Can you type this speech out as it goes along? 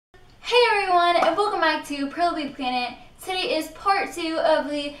and welcome back to Perler Bead Planet. Today is part 2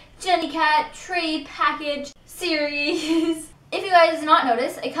 of the JennyCatt trade package series. If you guys did not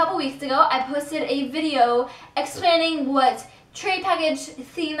notice, a couple weeks ago I posted a video explaining what trade package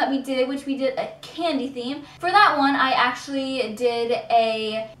theme that we did, which we did a candy theme. For that one, I actually did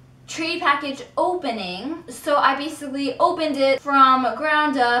a trade package opening. So I basically opened it from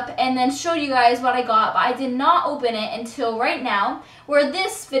ground up and then showed you guys what I got, but I did not open it until right now, where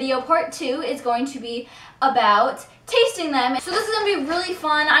this video, part 2, is going to be about tasting them. So this is going to be really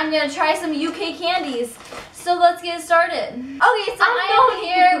fun. I'm going to try some UK candies. So let's get started. Okay, so I am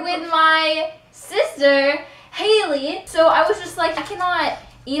here with my sister, Haley. So I was just like, I cannot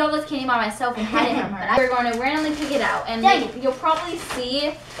eat all this candy by myself and hide it from her. We're going to randomly pick it out, and you'll probably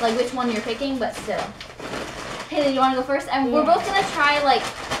see like which one you're picking, but still. Haley, you want to go first? And we're both going to try like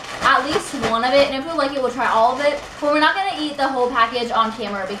at least one of it, and if we like it, we'll try all of it. But we're not going to eat the whole package on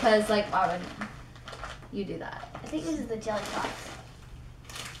camera because like, why would you do that? I think this is the jelly tots.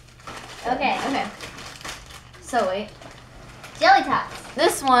 Okay. So wait. Jelly tots.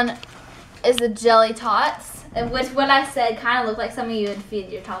 This one is the jelly tots. And which what I said kind of looked like something you would feed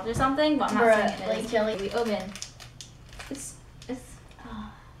your tots or something, but I'm not saying it like is. jelly. We open. It's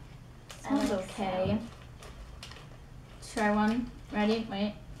smells okay. Try one. Ready?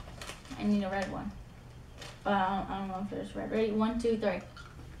 Wait. I need a red one. But I don't know if there's red. Ready? 1, 2, 3.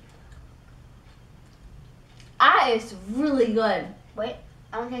 That is really good. Wait.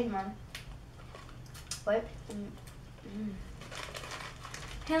 I want to taste one. Wait.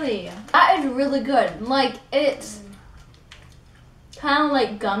 Haley, that is really good. Like, it's kind of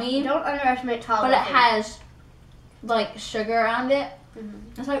like gummy. Don't underestimate toddlers. But it has like sugar around it.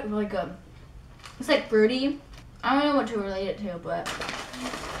 It's like really good. It's like fruity. I don't know what to relate it to, but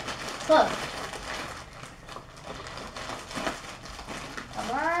close.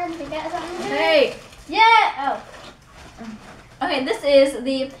 Come on, pick out something. Hey. Yeah. Oh. Okay, this is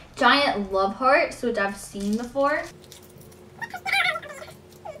the giant love hearts, which I've seen before.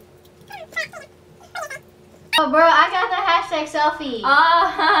 Oh, bro, I got the hashtag selfie.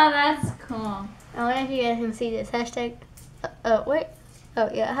 Ah, that's cool. I wonder if you guys can see this hashtag. Wait. Oh,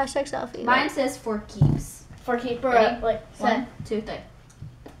 yeah, hashtag selfie. Mine says for keeps. For keep, bro. Ready? Like, 1, 2, 3.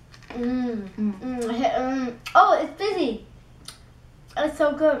 Oh, it's fizzy. It's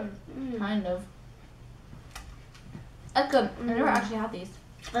so good. Kind of. That's good. I never actually had these.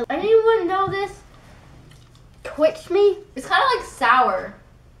 Anyone know this? Twitch me? It's kind of like sour.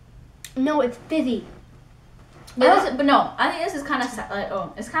 No, it's fizzy. But no, I think this is kind of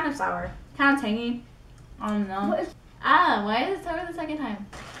it's kind of sour, kind of tangy. I don't know. Why is it sour the second time?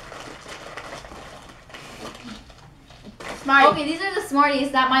 Smarties. Okay, these are the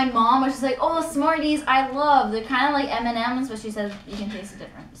Smarties that my mom was just like, oh, Smarties, I love. They're kind of like M&Ms, but she says you can taste the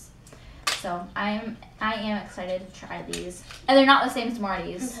difference. So I am excited to try these, and they're not the same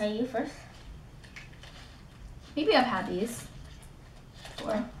Smarties. Okay, you first. Maybe I've had these.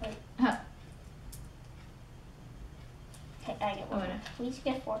 Wait. Okay, I get one. We each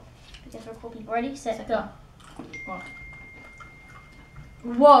get 4 because we're cool people. Ready, set, go.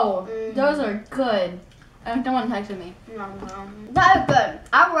 Whoa, those are good. I don't want to touch me. No. That is good.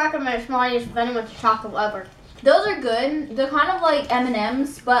 I would recommend Smarties if anyone's a chocolate lover. Those are good. They're kind of like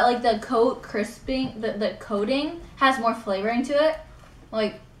M&Ms, but like the the coating has more flavoring to it.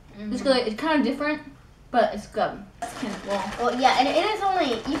 Like it's good. It's kind of different, but it's good. Well, yeah, and it is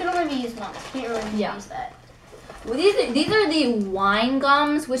only, you can only be used once. You can't really use that. Well, these are the wine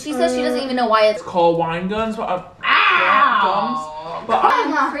gums, which she says she doesn't even know why it's called wine gums. Gums. But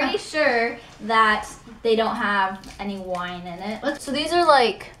I'm pretty sure that they don't have any wine in it. So these are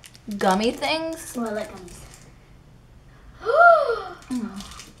like gummy things. Oh, I like gummies.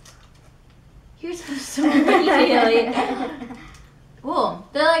 Here's so many. Cool.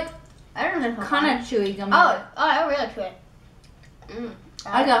 They're like, I don't know. kind of chewy gummy. Oh, I really like it.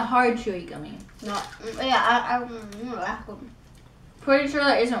 I got hard chewy gummy. No, yeah, I like them. Pretty sure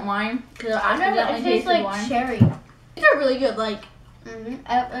that isn't wine because I accidentally tasted like wine. Cherry. These are really good. Like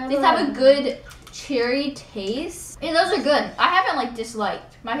these have a good cherry taste. Yeah, those are good. I haven't like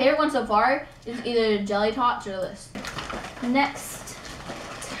disliked. My favorite one so far is either jelly tots or this. Next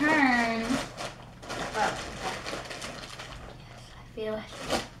turn. I feel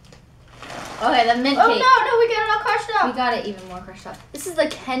it. Okay, the mint cake. Oh no, we got it all crushed up. We got it even more crushed up. This is the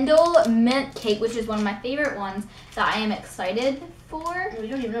Kendall mint cake, which is one of my favorite ones that I am excited for. We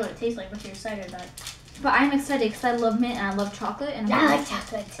don't even know what it tastes like, but you're excited about it. But I'm excited because I love mint and I love chocolate. And I like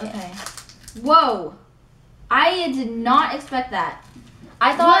chocolate too. Okay. Whoa. I did not expect that.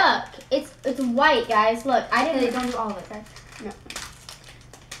 I thought it's white, guys. Look, I didn't. Don't do all of it, guys. No.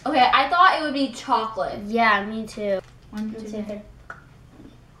 Okay, I thought it would be chocolate. Yeah, me too. 1, 2, 3.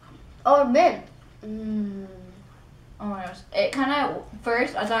 Oh, mint. Oh my gosh. It kind of,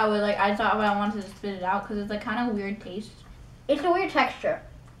 first, I thought I wanted to spit it out because it's like kind of weird taste. It's a weird texture.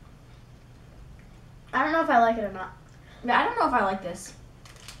 I don't know if I like it or not. Yeah, I don't know if I like this.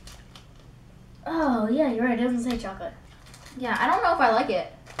 Oh, yeah, you're right. It doesn't say chocolate. Yeah, I don't know if I like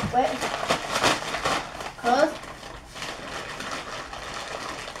it. Wait. Close.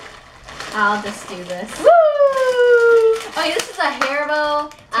 I'll just do this. Woo! Okay, this is a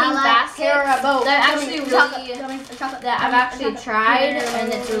Haribo I tea like basket Haribo. that actually chocolate. that I've actually tried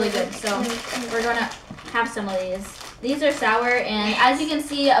and it's really good. So we're gonna have some of these. These are sour, and as you can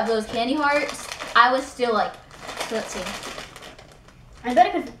see of those candy hearts, I was still like, so let's see. I bet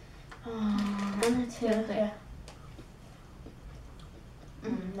it could. Oh, Okay.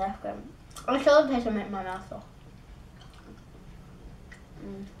 That's good. I still have taste of mint in my mouth though.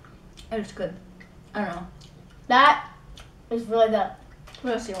 It's good. I don't know. That is really good.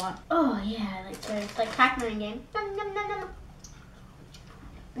 What else do you want? Oh yeah, I like to. It's like Pac-Man game. Nom, nom, nom,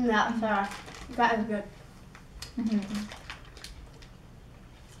 nom. That is good.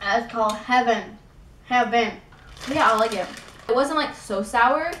 That's called heaven. Heaven. Yeah, I like it. It wasn't like so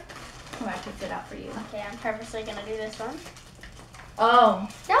sour. Oh, I picked it out for you. Okay, I'm purposely gonna do this one. Oh.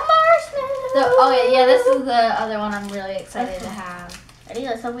 The marshmallow. Oh yeah, this is the other one I'm really excited to have. Ready?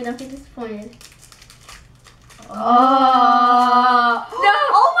 Let's hope we don't get disappointed. Oh. No!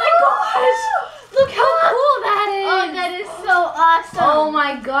 Oh my gosh! Look how cool that is! Oh, that is so awesome. Oh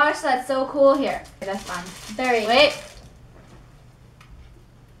my gosh, that's so cool. Here, that's fine. 30. Wait.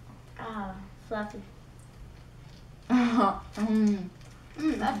 Ah, fluffy.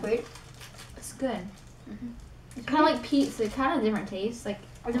 That's weird. It's good. It's kind of like pizza. It's kind of different taste. Like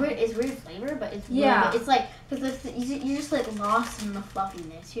it's weird flavor, but it's really yeah. good. It's like because you're just like lost in the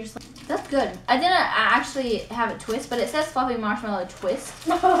fluffiness. You're just like, that's good. I didn't actually have a twist, but it says fluffy marshmallow twist.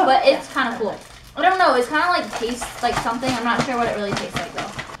 But it's kind of cool. I don't know. It's kind of like tastes like something. I'm not sure what it really tastes like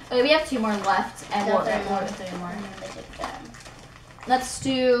though. Okay, we have 2 more left, and we'll do 3 more. Let's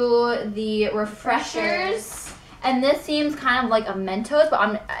do the refreshers. And this seems kind of like a Mentos,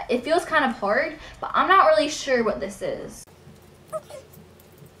 but it feels kind of hard, but I'm not really sure what this is.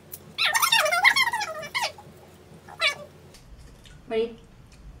 Ready?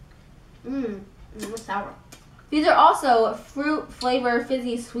 It's sour. These are also fruit flavor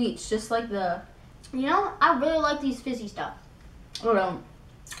fizzy sweets, just like the... You know, I really like these fizzy stuff. Oh, no.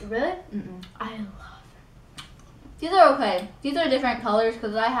 Really? I love them. These are okay. These are different colors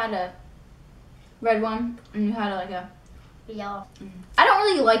because I had a red one and you had like a yellow. I don't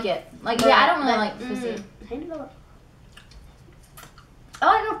really like it. Like, yeah, I don't really like fizzy. I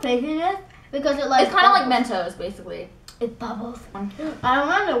like how fizzy it is because it like... It's kind of like Mentos, basically. It bubbles. I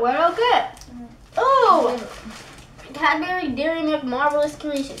wonder what I'll get. Oh! Cadbury Dairy Milk Marvelous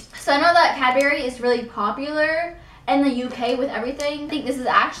Creations. So I know that Cadbury is really popular in the UK with everything. I think this is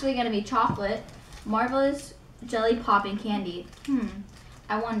actually going to be chocolate. Marvelous Jelly Popping Candy.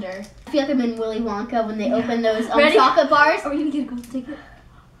 I wonder. I feel like I'm in Willy Wonka when they open those chocolate bars. Are we going to get a gold ticket?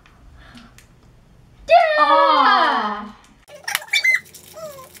 Yeah!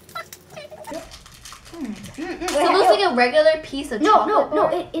 So it looks like a regular piece of chocolate. No,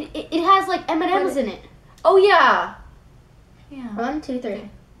 it has like M&Ms in it. Oh yeah. Yeah. 1, 2, 3.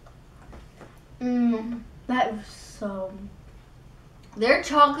 That was so... Their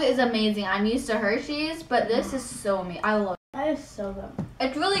chocolate is amazing. I'm used to Hershey's, but this is so amazing. I love it. That is so good.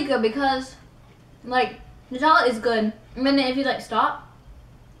 It's really good because, like, the chocolate is good. And then if you, like, stop,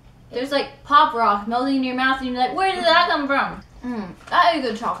 there's, like, Pop Rock melting in your mouth, and you're like, where did that come from? That is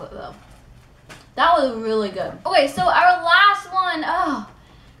good chocolate, though. That was really good. Okay, so our last one. Oh,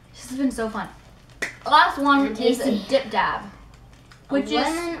 this has been so fun. Last one is a Dip Dab, which is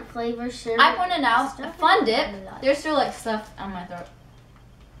lemon flavor sherbet. I pointed out a fun dip. There's still like stuff on my throat.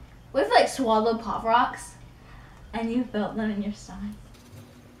 What if you like swallowed Pop Rocks and you felt them in your stomach?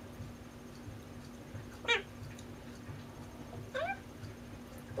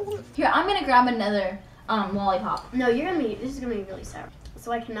 Here, I'm gonna grab another lollipop. No, this is gonna be really sour.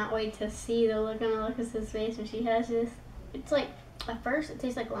 So I cannot wait to see the look on Alexis's face when she has this. It's like, at first it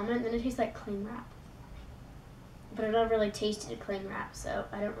tastes like lemon, then it tastes like cling wrap. But I've never really tasted a cling wrap, so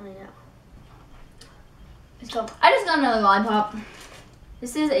I don't really know. Let's go. I just got another lollipop.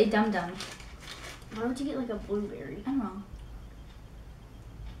 This is a Dum Dum. Why would you get like a blueberry? I don't know.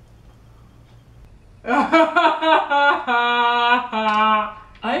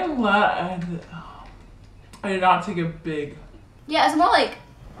 I did not take a big. Yeah, it's more like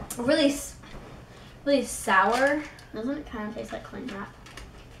really sour. Doesn't it kind of taste like cling wrap?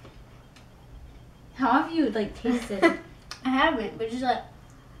 How have you like tasted? I haven't, but just like.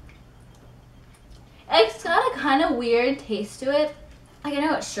 It's got a kind of weird taste to it. Like I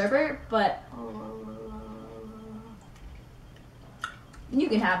know it's sherbet, but you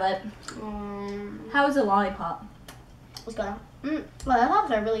can have it. How is a lollipop? Let's go. Well, that was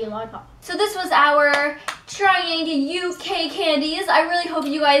a really good lollipop. So this was our trying UK candies. I really hope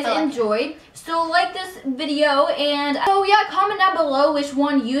you guys enjoyed. So like this video, and so yeah, comment down below which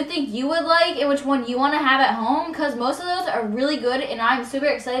one you think you would like and which one you want to have at home, because most of those are really good and I'm super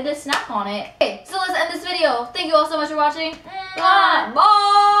excited to snack on it. Okay, so let's end this video. Thank you all so much for watching. Bye.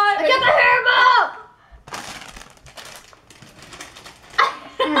 Bye. I got the hair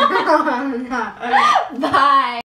bow. Bye.